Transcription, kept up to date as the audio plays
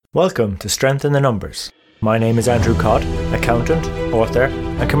Welcome to Strength in the Numbers. My name is Andrew Codd, accountant, author,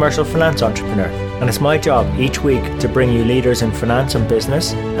 and commercial finance entrepreneur, and it's my job each week to bring you leaders in finance and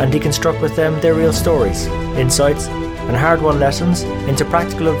business and deconstruct with them their real stories, insights, and hard-won lessons into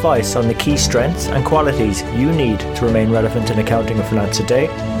practical advice on the key strengths and qualities you need to remain relevant in accounting and finance today,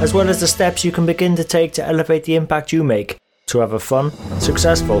 as well as the steps you can begin to take to elevate the impact you make to have a fun,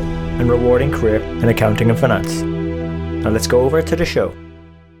 successful, and rewarding career in accounting and finance. Now let's go over to the show.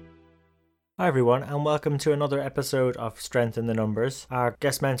 Hi everyone, and welcome to another episode of Strength in the Numbers. Our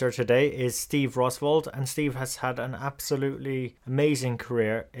guest mentor today is Steve Rosvold, and Steve has had an absolutely amazing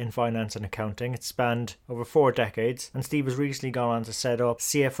career in finance and accounting. It's spanned over 4 decades, and Steve has recently gone on to set up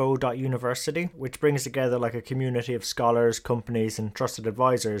CFO.University, which brings together like a community of scholars, companies, and trusted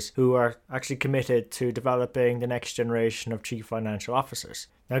advisors who are actually committed to developing the next generation of chief financial officers.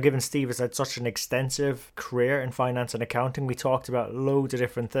 Now, given Steve has had such an extensive career in finance and accounting, we talked about loads of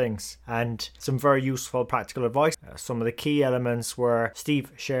different things and some very useful practical advice. Some of the key elements were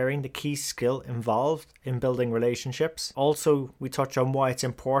Steve sharing the key skill involved in building relationships. Also, we touched on why it's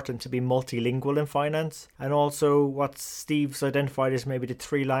important to be multilingual in finance, and also what Steve's identified as maybe the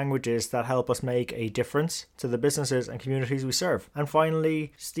 3 languages that help us make a difference to the businesses and communities we serve. And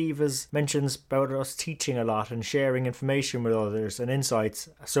finally, Steve has mentions about us teaching a lot and sharing information with others and insights.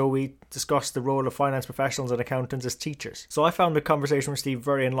 So we discussed the role of finance professionals and accountants as teachers. So I found the conversation with Steve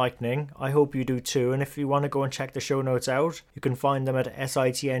very enlightening. I hope you do too. And if you want to go and check the show notes out, you can find them at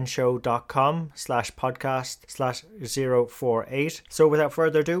sitnshow.com/podcast/048. So without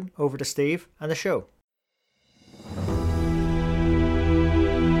further ado, over to Steve and the show.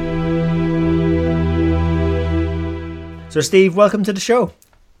 So Steve, welcome to the show.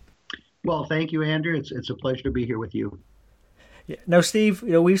 Well, thank you, Andrew. It's a pleasure to be here with you. Now, Steve,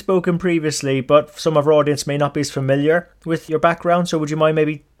 we've spoken previously, but some of our audience may not be as familiar with your background. So would you mind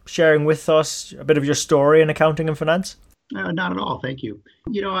maybe sharing with us a bit of your story in accounting and finance? Not at all. Thank you.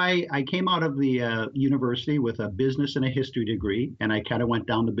 I came out of the university with a business and a history degree, and I kind of went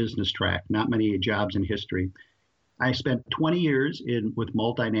down the business track. Not many jobs in history. I spent 20 years with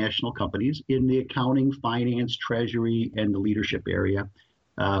multinational companies in the accounting, finance, treasury, and the leadership area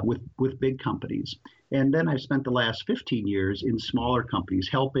with big companies. And then I've spent the last 15 years in smaller companies,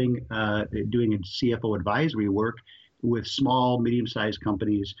 helping, doing CFO advisory work with small, medium-sized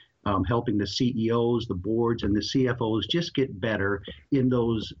companies, helping the CEOs, the boards, and the CFOs just get better in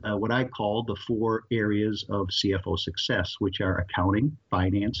those, what I call the 4 areas of CFO success, which are accounting,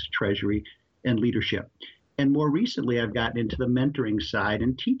 finance, treasury, and leadership. And more recently, I've gotten into the mentoring side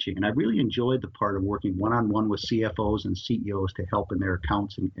and teaching. And I really enjoyed the part of working one-on-one with CFOs and CEOs to help in their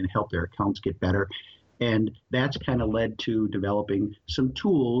accounts and help their accounts get better. And that's kind of led to developing some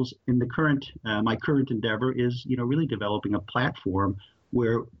tools in the my current endeavor is, really developing a platform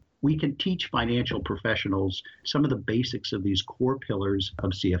where we can teach financial professionals some of the basics of these core pillars of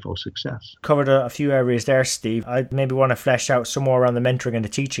CFO success. Covered a few areas there, Steve. I maybe want to flesh out some more around the mentoring and the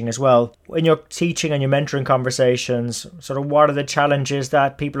teaching as well. In your teaching and your mentoring conversations, sort of what are the challenges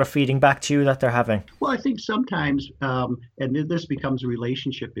that people are feeding back to you that they're having? Well, I think sometimes, and this becomes a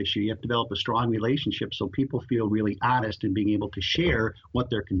relationship issue, you have to develop a strong relationship so people feel really honest in being able to share what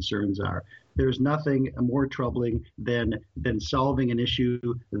their concerns are. There's nothing more troubling than solving an issue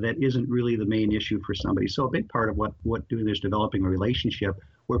that isn't really the main issue for somebody. So a big part of what doing is developing a relationship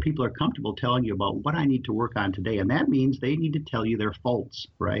where people are comfortable telling you about what I need to work on today. And that means they need to tell you their faults,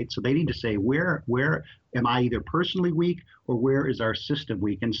 right? So they need to say, where am I either personally weak or where is our system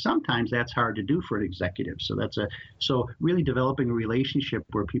weak? And sometimes that's hard to do for an executive. So really developing a relationship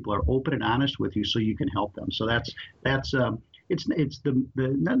where people are open and honest with you so you can help them. So that's the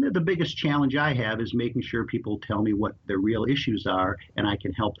biggest challenge I have is making sure people tell me what their real issues are, and I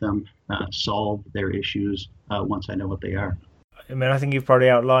can help them solve their issues once I know what they are. I mean, I think you've probably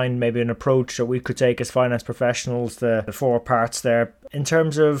outlined maybe an approach that we could take as finance professionals, the 4 parts there. In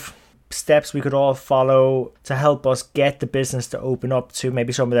terms of steps we could all follow to help us get the business to open up to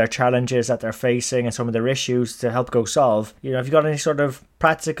maybe some of their challenges that they're facing and some of their issues to help go solve. Have you got any sort of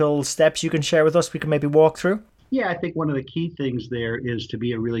practical steps you can share with us we can maybe walk through? Yeah, I think one of the key things there is to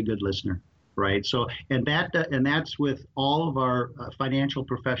be a really good listener, right? So, and that's with all of our financial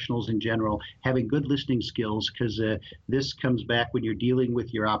professionals in general, having good listening skills, because this comes back when you're dealing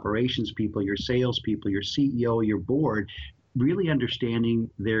with your operations people, your sales people, your CEO, your board. really understanding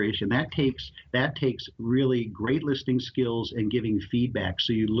their issue. And that takes really great listening skills and giving feedback.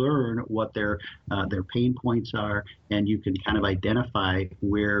 So you learn what their pain points are, and you can kind of identify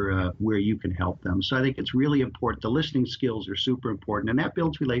where you can help them. So I think it's really important. The listening skills are super important, and that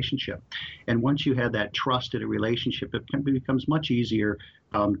builds relationship. And once you have that trust in a relationship, becomes much easier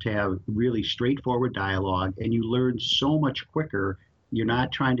to have really straightforward dialogue, and you learn so much quicker. You're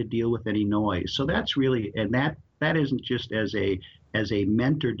not trying to deal with any noise. So that's really, and that isn't just as a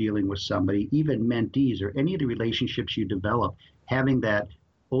mentor dealing with somebody, even mentees or any of the relationships you develop, having that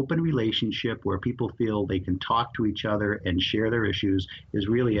open relationship where people feel they can talk to each other and share their issues is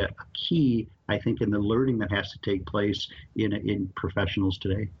really a key, I think, in the learning that has to take place in professionals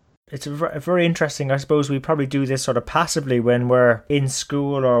today. It's very interesting. I suppose we probably do this sort of passively when we're in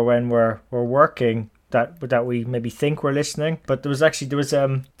school or when we're working, that we maybe think we're listening. But there was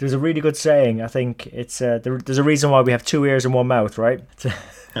a really good saying. I think it's there's a reason why we have two ears and one mouth, right?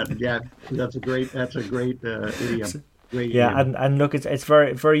 Yeah, that's a great idiom. Yeah, and look, it's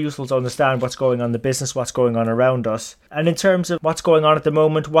very, very useful to understand what's going on in the business, what's going on around us. And in terms of what's going on at the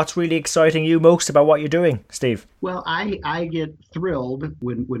moment, what's really exciting you most about what you're doing, Steve? Well, I get thrilled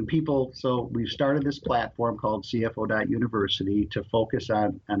when people, so we've started this platform called CFO.University to focus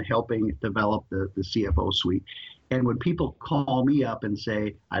on helping develop the CFO suite. And when people call me up and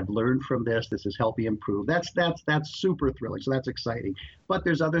say, I've learned from this has helped me improve, that's super thrilling. So that's exciting. But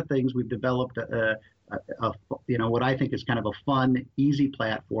there's other things. We've developed what I think is kind of a fun, easy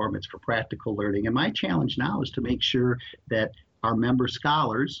platform. It's for practical learning. And my challenge now is to make sure that our member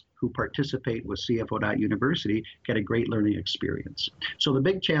scholars who participate with CFO.University get a great learning experience. So the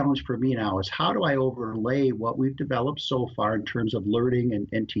big challenge for me now is how do I overlay what we've developed so far in terms of learning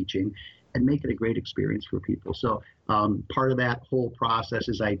and teaching and make it a great experience for people. So part of that whole process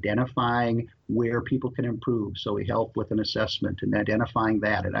is identifying where people can improve. So we help with an assessment and identifying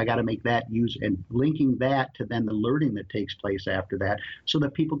that. And I got to make that use and linking that to then the learning that takes place after that so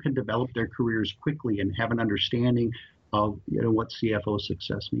that people can develop their careers quickly and have an understanding of what CFO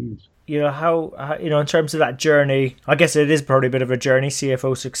success means. How in terms of that journey, I guess it is probably a bit of a journey,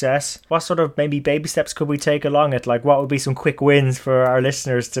 CFO success. What sort of maybe baby steps could we take along it? Like, what would be some quick wins for our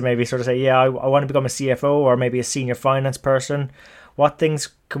listeners to maybe sort of say, I want to become a CFO or maybe a senior finance person? What things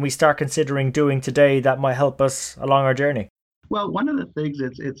can we start considering doing today that might help us along our journey? Well, one of the things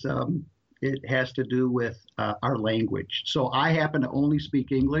it has to do with our language. So I happen to only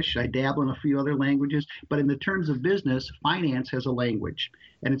speak English. I dabble in a few other languages, but in the terms of business, finance has a language,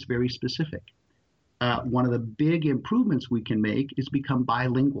 and it's very specific. One of the big improvements we can make is become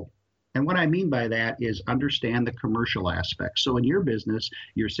bilingual. And what I mean by that is understand the commercial aspects. So in your business,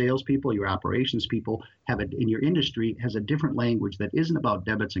 your salespeople, your operations people in your industry has a different language that isn't about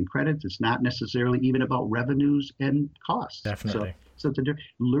debits and credits. It's not necessarily even about revenues and costs. Definitely. So it's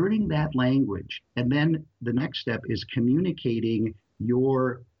learning that language. And then the next step is communicating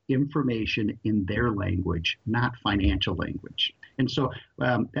your information in their language, not financial language. And so,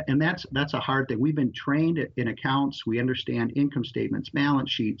 and that's a hard thing. We've been trained in accounts. We understand income statements,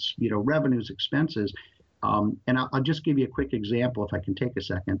 balance sheets, revenues, expenses. And I'll just give you a quick example if I can take a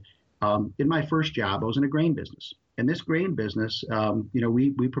second. In my first job, I was in a grain business. And this grain business,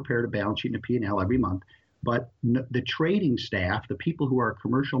 we prepared a balance sheet and a P&L every month. But the trading staff, the people who are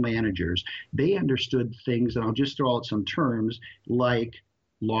commercial managers, they understood things, and I'll just throw out some terms like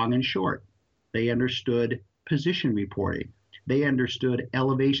long and short. They understood position reporting. They understood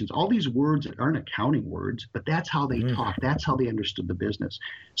elevations. All these words that aren't accounting words, but that's how they talk. That's how they understood the business.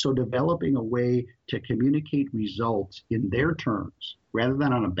 So developing a way to communicate results in their terms rather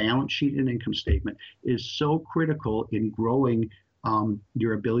than on a balance sheet and income statement is so critical in growing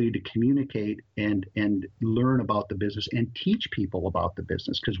your ability to communicate and learn about the business and teach people about the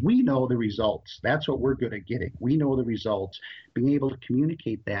business, because we know the results. That's what we're good at getting. We know the results. Being able to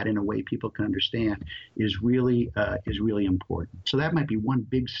communicate that in a way people can understand is really important. So that might be one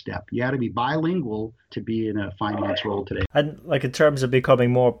big step. You got to be bilingual to be in a finance role today. And like in terms of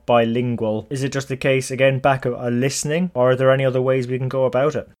becoming more bilingual, is it just the case again back of listening, or are there any other ways we can go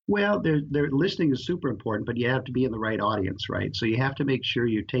about it? Well, listening is super important, but you have to be in the right audience, right? So you have to make sure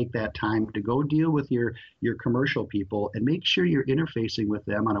you take that time to go deal with your commercial people and make sure you're interfacing with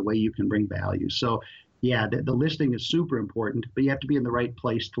them on a way you can bring value. So Yeah, the listening is super important, but you have to be in the right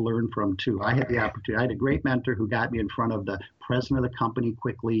place to learn from too. I had the opportunity. I had a great mentor who got me in front of the president of the company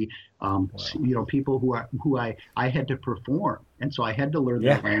quickly. Wow. People who I had to perform, and so I had to learn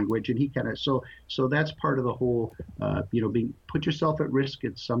their Yeah. language. And he kind of so that's part of the whole. Being put yourself at risk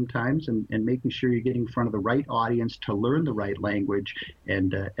at sometimes, and making sure you're getting in front of the right audience to learn the right language,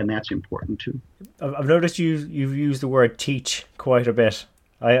 and that's important too. I've noticed you've used the word teach quite a bit.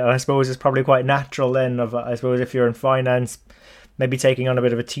 I suppose it's probably quite natural then. I suppose if you're in finance, maybe taking on a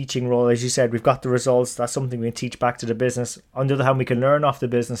bit of a teaching role, as you said, we've got the results. That's something we can teach back to the business. On the other hand, we can learn off the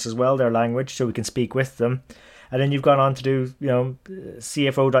business as well, their language, so we can speak with them. And then you've gone on to do,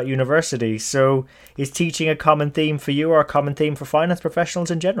 CFO.university. So is teaching a common theme for you or a common theme for finance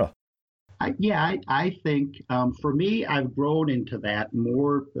professionals in general? I think for me, I've grown into that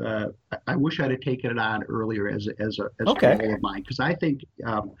more. I wish I'd have taken it on earlier as a Okay. goal of mine because I think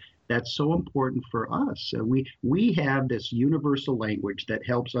that's so important for us. We have this universal language that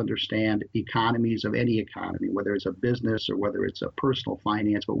helps understand economies of any economy, whether it's a business or whether it's a personal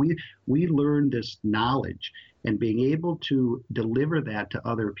finance. But we learn this knowledge, and being able to deliver that to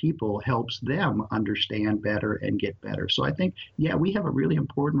other people helps them understand better and get better. So I think, yeah, we have a really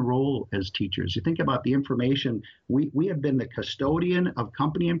important role as teachers. You think about the information, we have been the custodian of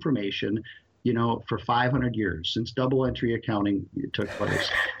company information, for 500 years since double entry accounting took place,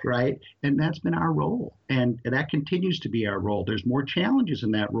 right? And that's been our role. And that continues to be our role. There's more challenges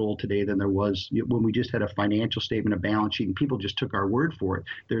in that role today than there was when we just had a financial statement, a balance sheet, and people just took our word for it.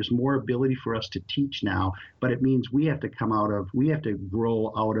 There's more ability for us to teach now, but it means we have to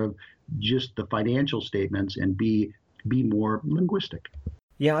grow out of just the financial statements and be more linguistic.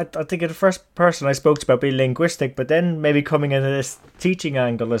 Yeah, I think the first person I spoke to about being linguistic, but then maybe coming into this teaching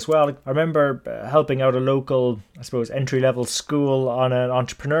angle as well. I remember helping out a local, I suppose, entry-level school on an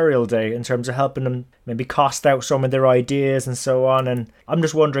entrepreneurial day in terms of helping them maybe cost out some of their ideas and so on. And I'm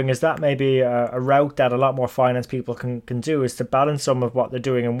just wondering, is that maybe a route that a lot more finance people can do, is to balance some of what they're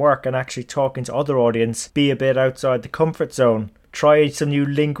doing in work and actually talking to other audience, be a bit outside the comfort zone, try some new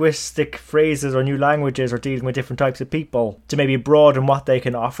linguistic phrases or new languages or dealing with different types of people to maybe broaden what they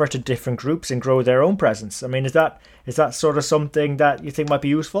can offer to different groups and grow their own presence. I mean, is that sort of something that you think might be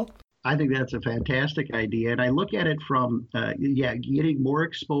useful? I think that's a fantastic idea, and I look at it from getting more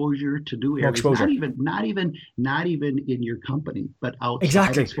exposure to new More areas. Not exposure. even not even in your company, but outside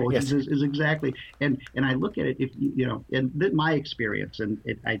Exactly. exposures Yes. is exactly. And I look at it, if my experience, and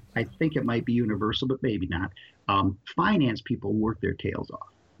I think it might be universal, but maybe not. Finance people work their tails off,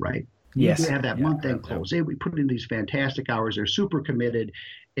 right? You Yes. have that Yeah. month end close. We put in these fantastic hours. They're super committed,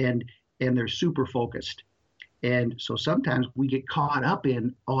 and they're super focused. And so sometimes we get caught up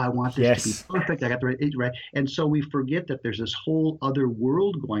in, oh, I want this to be Yes. perfect. I got the right. And so we forget that there's this whole other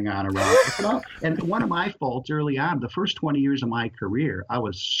world going on around us. And one of my faults early on, the first 20 years of my career, I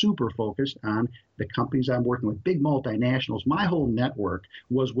was super focused on the companies I'm working with, big multinationals. My whole network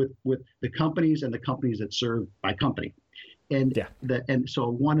was with the companies and the companies that serve my company. And Yeah.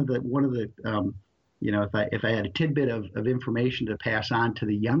 so if I had a tidbit of information to pass on to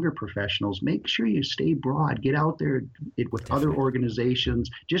the younger professionals, make sure you stay broad, get out there with other Definitely. organizations,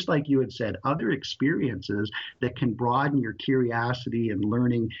 just like you had said, other experiences that can broaden your curiosity and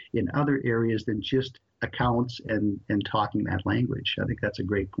learning in other areas than just accounts and talking that language. I think that's a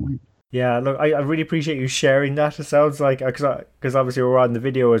great point. Yeah, look, I really appreciate you sharing that. It sounds like, because obviously we're on the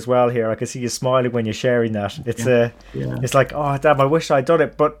video as well here. I can see you smiling when you're sharing that. Yeah, yeah. It's like, oh damn, I wish I'd done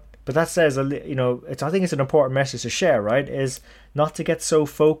it. But that says, I think it's an important message to share, right? Is not to get so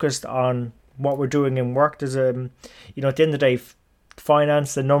focused on what we're doing in work. There's at the end of the day,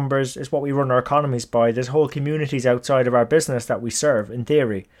 finance, the numbers is what we run our economies by. There's whole communities outside of our business that we serve, in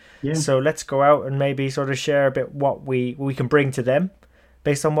theory. Yeah. So let's go out and maybe sort of share a bit what we can bring to them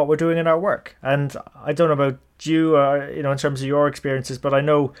based on what we're doing in our work. And I don't know about you, in terms of your experiences, but I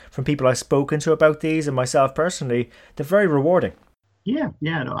know from people I've spoken to about these and myself personally, they're very rewarding. Yeah,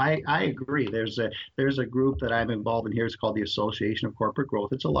 no, I agree. There's a group that I'm involved in here. It's called the Association of Corporate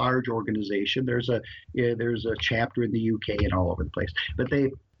Growth. It's a large organization. There's a chapter in the UK and all over the place. But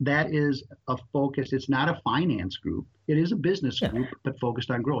that is a focus. It's not a finance group. It is a business Yeah. group, but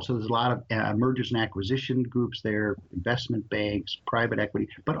focused on growth. So there's a lot of mergers and acquisition groups there, investment banks, private equity,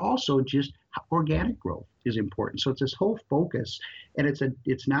 but also just organic growth is important. So it's this whole focus, and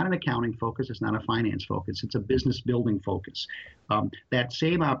it's not an accounting focus. It's not a finance focus. It's a business building focus. That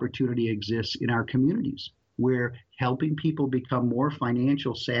same opportunity exists in our communities, where helping people become more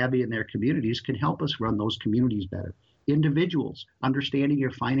financial savvy in their communities can help us run those communities better. individuals, understanding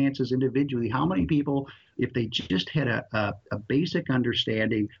your finances individually. How many people, if they just had a basic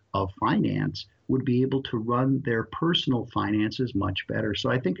understanding of finance, would be able to run their personal finances much better? So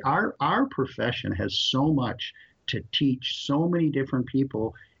I think our profession has so much to teach so many different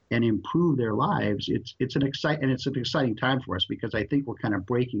people and improve their lives. It's an exciting time for us, because I think we're kind of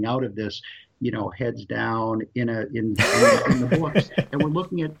breaking out of this, heads down in the books, and we're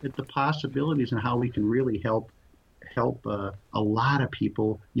looking at the possibilities and how we can really help a lot of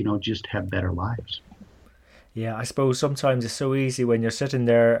people, just have better lives. Yeah, I suppose sometimes it's so easy when you're sitting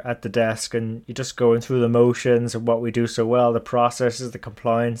there at the desk and you're just going through the motions of what we do so well, the processes, the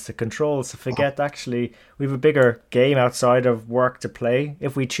compliance, the controls, to forget actually we have a bigger game outside of work to play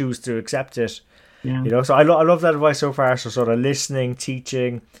if we choose to accept it. Yeah. So I love that advice so far. So sort of listening,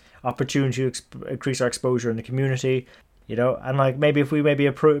 teaching, opportunity to increase our exposure in the community, and like maybe if we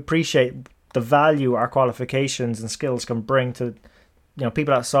appreciate the value our qualifications and skills can bring to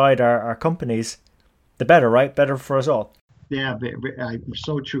people outside our companies, the better, right? Better for us all. Yeah,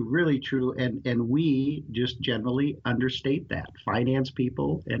 so true, really true. And we just generally understate that. Finance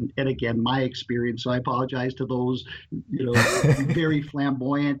people, and again, my experience, so I apologize to those, very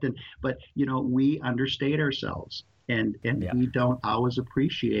flamboyant, but we understate ourselves, and Yeah. we don't always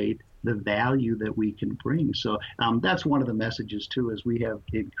appreciate the value that we can bring. So that's one of the messages too, is we have,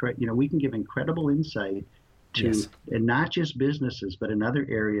 we can give incredible insight to, Yes. and not just businesses, but in other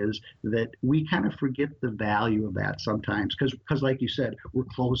areas, that we kind of forget the value of that sometimes, because like you said, we're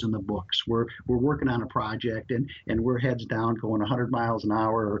closing the books, we're working on a project, and we're heads down going 100 miles an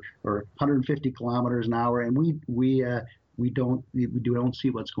hour or 150 kilometers an hour, and we don't see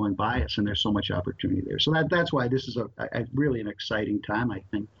what's going by us, and there's so much opportunity there. So that's why this is a really an exciting time, I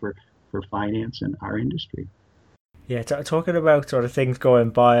think, for finance and our industry. Yeah, talking about sort of things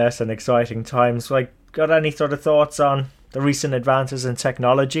going by us and exciting times, like, got any sort of thoughts on the recent advances in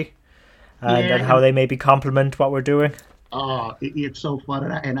technology and how they maybe complement what we're doing? Oh, it's so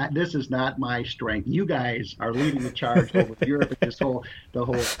fun, and this is not my strength. You guys are leading the charge over Europe and the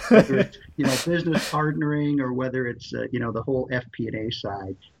whole whether it's business partnering, or whether it's the whole FP&A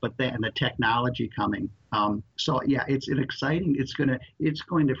side, but then the technology coming. So yeah, it's an exciting. It's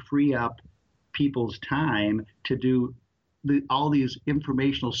going to free up people's time to do all these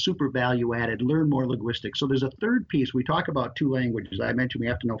informational, super value added, learn more linguistics. So there's a third piece. We talk about two languages. I mentioned we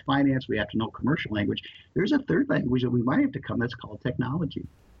have to know finance, we have to know commercial language. There's a third language that we might have to come, that's called technology.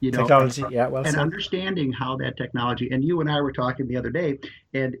 Technology, yeah, well and said. understanding how that technology, and you and I were talking the other day,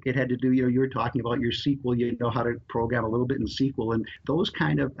 and it had to do, you were talking about your SQL, how to program a little bit in SQL, and those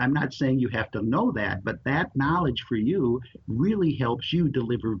kind of, I'm not saying you have to know that, but that knowledge for you really helps you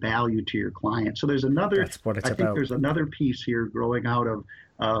deliver value to your client. So there's That's what it's I think about. there's another piece here growing out of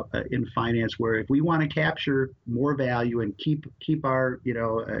in finance, where if we want to capture more value and keep our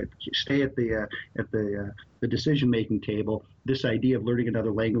stay at the decision making table, this idea of learning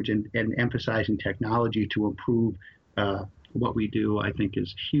another language and emphasizing technology to improve what we do, I think,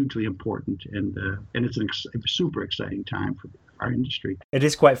 is hugely important, and it's a super exciting time for our industry. It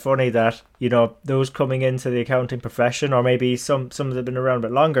is quite funny that those coming into the accounting profession, or maybe some that have been around a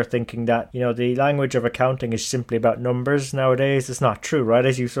bit longer, thinking that the language of accounting is simply about numbers nowadays. It's not true, right?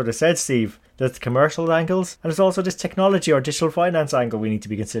 As you sort of said, Steve, there's commercial angles, and there's also this technology or digital finance angle we need to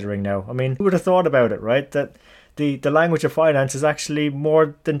be considering now. I mean, who would have thought about it, right? That the language of finance is actually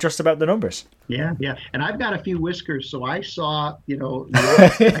more than just about the numbers. Yeah. And I've got a few whiskers, so I saw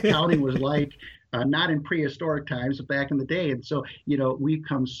what accounting was like. Not in prehistoric times, but back in the day. And so, we've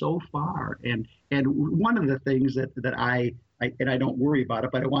come so far. And one of the things that I don't worry about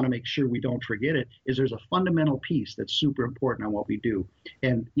it, but I want to make sure we don't forget it, is there's a fundamental piece that's super important on what we do.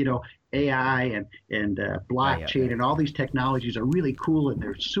 And, AI and blockchain and all these technologies are really cool, and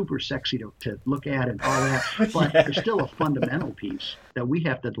they're super sexy to look at and all that. But there's still a fundamental piece that we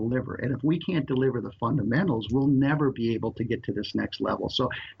have to deliver. And if we can't deliver the fundamentals, we'll never be able to get to this next level. So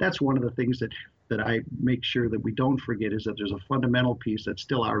that's one of the things that I make sure that we don't forget, is that there's a fundamental piece that's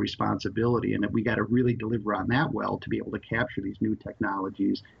still our responsibility, and that we got to really deliver on that well to be able to capture these new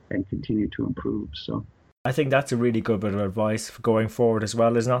technologies and continue to improve. So I think that's a really good bit of advice for going forward as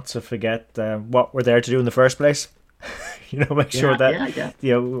well, is not to forget what we're there to do in the first place. Make sure that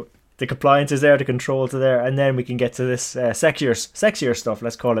the compliance is there, the controls are there, and then we can get to this sexier stuff.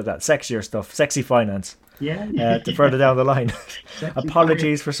 Let's call it that, sexier stuff, sexy finance. To further down the line.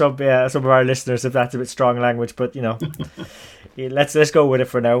 Apologies for some of our listeners if that's a bit strong language, but let's go with it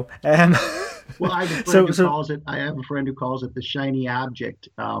for now. Well, I have a friend who calls it. I have a friend who calls it the shiny object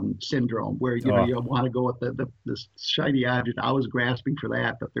syndrome, where you want to go with the shiny object. I was grasping for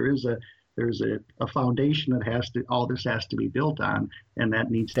that, but there is a there's a foundation that all this has to be built on, and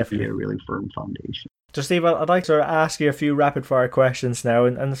that needs to be a really firm foundation. So Steve, I'd like to ask you a few rapid fire questions now.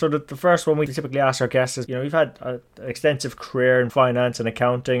 And sort of the first one we typically ask our guests is, you've had an extensive career in finance and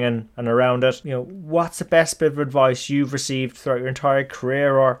accounting and around it. What's the best bit of advice you've received throughout your entire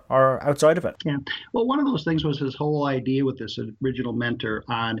career or outside of it? Yeah. Well, one of those things was this whole idea with this original mentor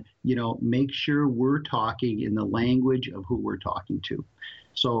on, make sure we're talking in the language of who we're talking to.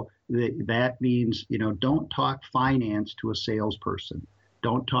 So that means, don't talk finance to a salesperson.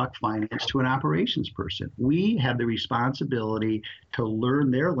 Don't talk finance to an operations person. We have the responsibility to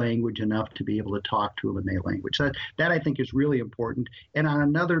learn their language enough to be able to talk to them in their language. So that I think is really important. And on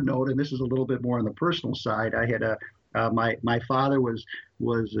another note, and this is a little bit more on the personal side, I had my father was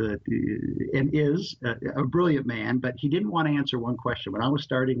and is a brilliant man, but he didn't want to answer one question. When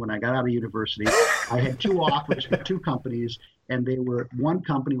I got out of university, I had two offers for two companies, and one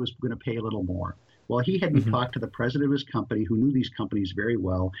company was going to pay a little more. Well, he had me talk to the president of his company who knew these companies very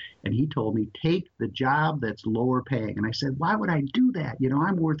well. And he told me, take the job that's lower paying. And I said, why would I do that?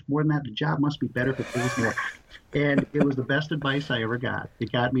 I'm worth more than that. The job must be better if it pays more. And it was the best advice I ever got.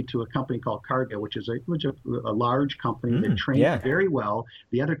 It got me to a company called Cargill, which is a large company that trained very well.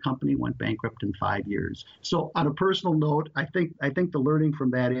 The other company went bankrupt in 5 years. So on a personal note, I think the learning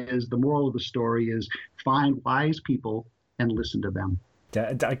from that is the moral of the story is find wise people and listen to them.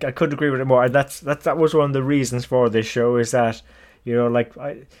 I couldn't agree with it more. And that was one of the reasons for this show is that,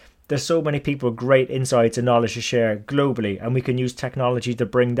 there's so many people with great insights and knowledge to share globally, and we can use technology to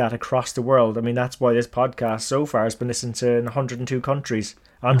bring that across the world. I mean, that's why this podcast so far has been listened to in 102 countries.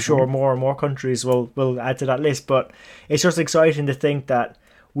 I'm sure more and more countries will add to that list, but it's just exciting to think that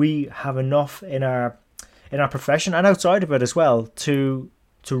we have enough in our profession and outside of it as well to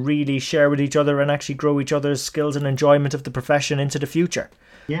really share with each other and actually grow each other's skills and enjoyment of the profession into the future.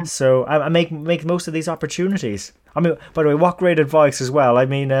 Yeah. So I make most of these opportunities. I mean, by the way, what great advice as well. I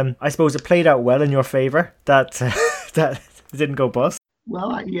mean, I suppose it played out well in your favor that that didn't go bust.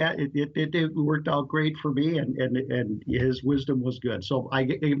 Well, it worked out great for me, and his wisdom was good. So I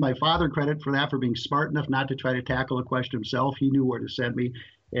gave my father credit for that, for being smart enough not to try to tackle a question himself. He knew where to send me,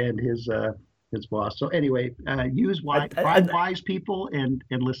 and his boss. So anyway, find wise people and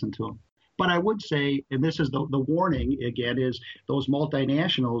listen to them. But I would say, and this is the warning again, is those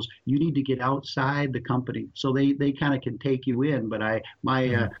multinationals, you need to get outside the company. So they kind of can take you in. But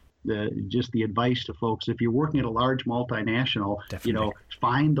the advice to folks, if you're working at a large multinational,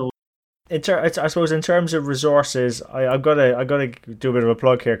 find those. I suppose in terms of resources, I've got to do a bit of a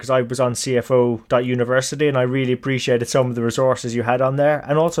plug here because I was on CFO.university and I really appreciated some of the resources you had on there,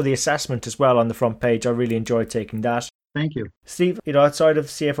 and also the assessment as well on the front page. I really enjoyed taking that. Thank you. Steve, outside of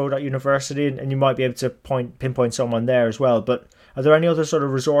CFO.university, and you might be able to pinpoint someone there as well, but are there any other sort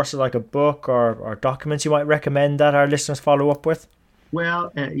of resources like a book or documents you might recommend that our listeners follow up with?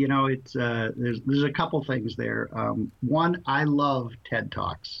 Well, it's there's a couple things there. One, I love TED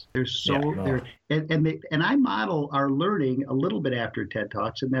Talks. And I model our learning a little bit after TED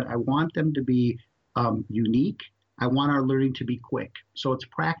Talks in that I want them to be unique. I want our learning to be quick. So it's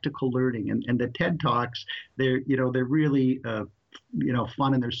practical learning. And the TED Talks, they're really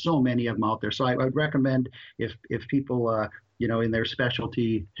fun, and there's so many of them out there. So I would recommend if people in their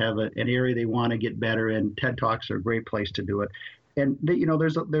specialty have an area they want to get better in, TED Talks are a great place to do it. And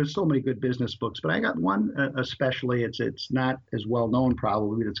there's so many good business books, but I got one especially. It's not as well known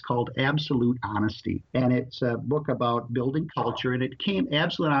probably. But it's called Absolute Honesty, and it's a book about building culture. And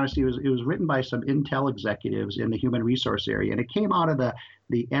Absolute Honesty it was written by some Intel executives in the human resource area, and it came out of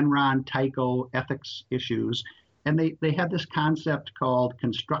the Enron Tyco ethics issues, and they had this concept called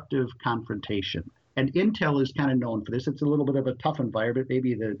constructive confrontation. And Intel is kind of known for this. It's a little bit of a tough environment,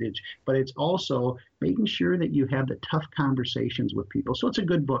 but it's also making sure that you have the tough conversations with people. So it's a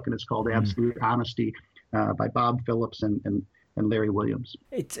good book, and it's called Absolute Honesty by Bob Phillips and Larry Williams.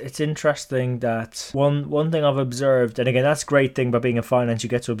 It's interesting that one thing I've observed, and again, that's a great thing about being in finance, you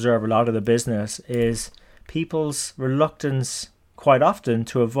get to observe a lot of the business, is people's reluctance quite often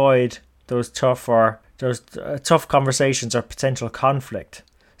to avoid those tough conversations or potential conflict.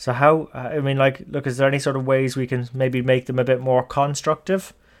 So look, is there any sort of ways we can maybe make them a bit more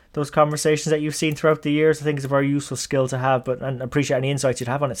constructive? Those conversations that you've seen throughout the years, I think is a very useful skill to have, and appreciate any insights you'd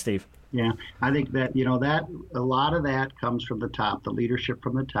have on it, Steve. Yeah, I think that, that a lot of that comes from the top, the leadership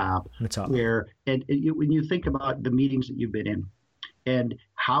from the top. Where, when you think about the meetings that you've been in, and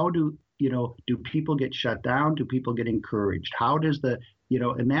how do do people get shut down? Do people get encouraged? How does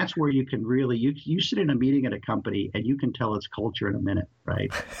and that's where you can really, you sit in a meeting at a company and you can tell its culture in a minute,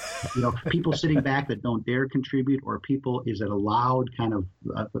 right? People sitting back that don't dare contribute, or people, is it a loud kind of,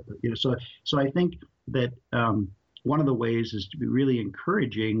 so I think that one of the ways is to be really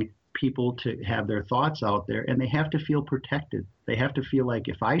encouraging people to have their thoughts out there, and they have to feel protected. They have to feel like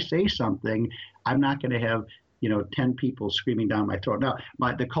if I say something, I'm not going to have 10 people screaming down my throat. Now,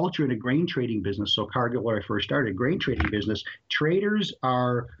 the culture in a grain trading business, so Cargill, where I first started, grain trading business, traders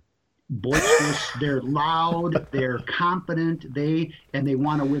are boisterous, they're loud, they're confident, they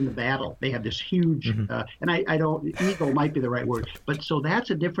want to win the battle. They have this huge, and I don't, ego might be the right word, but so that's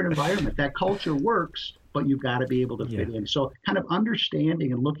a different environment. That culture works, but you've got to be able to fit in. So kind of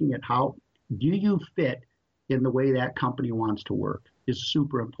understanding and looking at how do you fit in the way that company wants to work is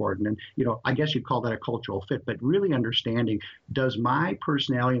super important. And, I guess you'd call that a cultural fit, but really understanding, does my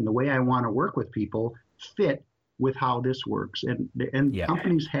personality and the way I want to work with people fit with how this works? And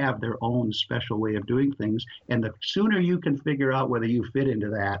companies have their own special way of doing things. And the sooner you can figure out whether you fit into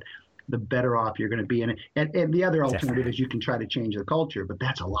that, the better off you're going to be in it. And the other alternative is you can try to change the culture, but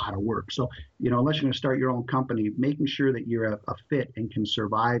that's a lot of work. So, unless you're going to start your own company, making sure that you're a fit and can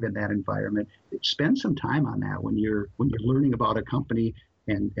survive in that environment, spend some time on that when you're learning about a company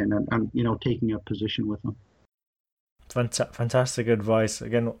and taking a position with them. Fantastic advice.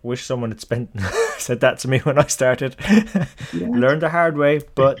 Again, wish someone had said that to me when I started. Learned the hard way,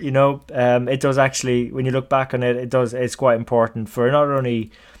 but it does actually, when you look back on it, it's quite important for not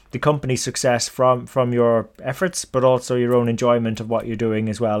only the company's success from your efforts, but also your own enjoyment of what you're doing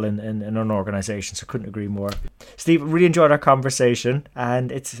as well in an organisation. So couldn't agree more. Steve, really enjoyed our conversation,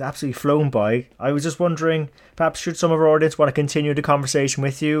 and it's absolutely flown by. I was just wondering, perhaps should some of our audience want to continue the conversation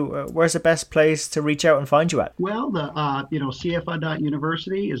with you, where's the best place to reach out and find you at? Well, the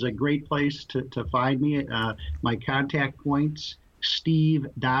CFO.University is a great place to find me. My contact points,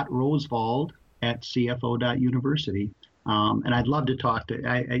 steve.rosvold@CFO.University. And I'd love to talk to,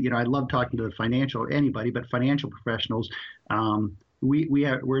 I love talking to anybody, but financial professionals.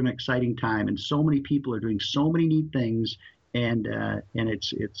 We're in an exciting time, and so many people are doing so many neat things, and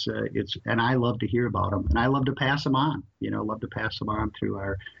it's and I love to hear about them, and I love to pass them on. Through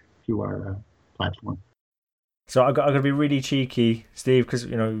our platform. So I'm going to be really cheeky, Steve, because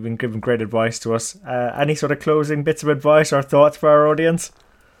you've been giving great advice to us. Any sort of closing bits of advice or thoughts for our audience?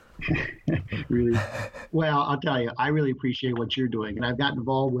 Really? Well, I'll tell you, I really appreciate what you're doing, and I've gotten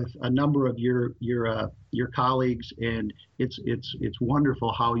involved with a number of your colleagues, and it's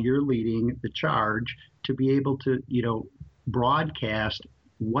wonderful how you're leading the charge to be able to broadcast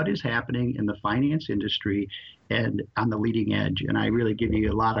what is happening in the finance industry and on the leading edge. And I really give you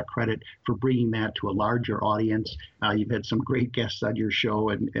a lot of credit for bringing that to a larger audience. You've had some great guests on your show,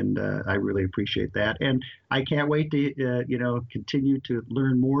 and I really appreciate that. And I can't wait to continue to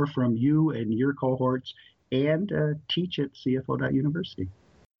learn more from you and your cohorts and teach at CFO.University.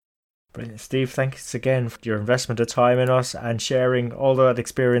 Brilliant. Steve, thanks again for your investment of time in us and sharing all that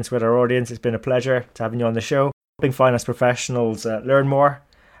experience with our audience. It's been a pleasure to having you on the show. Helping finance professionals learn more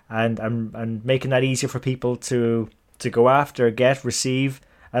and making that easier for people to go after, get, receive,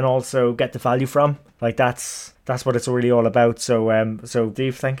 and also get the value from. Like that's what it's really all about. So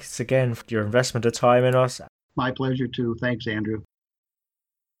Steve, thanks again for your investment of time in us. My pleasure too. Thanks, Andrew.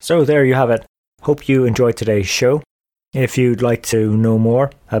 So there you have it. Hope you enjoyed today's show. If you'd like to know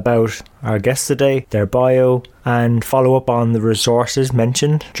more about our guests today, their bio, and follow up on the resources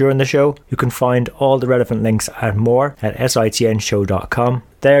mentioned during the show, you can find all the relevant links and more at sitnshow.com.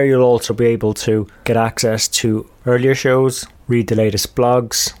 There you'll also be able to get access to earlier shows, read the latest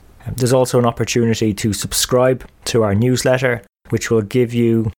blogs. There's also an opportunity to subscribe to our newsletter, which will give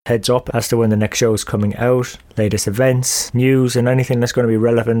you heads up as to when the next show is coming out, latest events, news, and anything that's going to be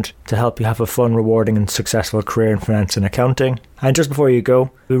relevant to help you have a fun, rewarding and successful career in finance and accounting. And just before you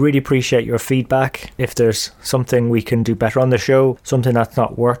go, we really appreciate your feedback. If there's something we can do better on the show, something that's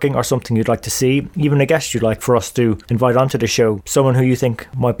not working, or something you'd like to see, even a guest you'd like for us to invite onto the show, someone who you think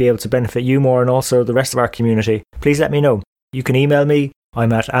might be able to benefit you more and also the rest of our community, please let me know. You can email me.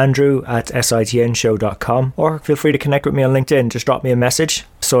 I'm at andrew@sitnshow.com, or feel free to connect with me on LinkedIn. Just drop me a message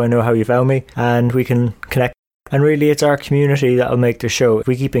so I know how you found me and we can connect. And really, it's our community that'll make the show. If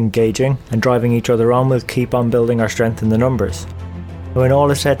we keep engaging and driving each other on, we'll keep on building our strength in the numbers. When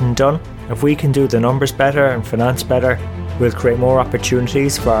all is said and done, if we can do the numbers better and finance better, we'll create more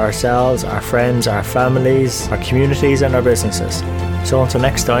opportunities for ourselves, our friends, our families, our communities and our businesses. So until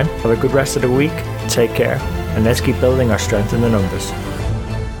next time, have a good rest of the week, take care, and let's keep building our strength in the numbers.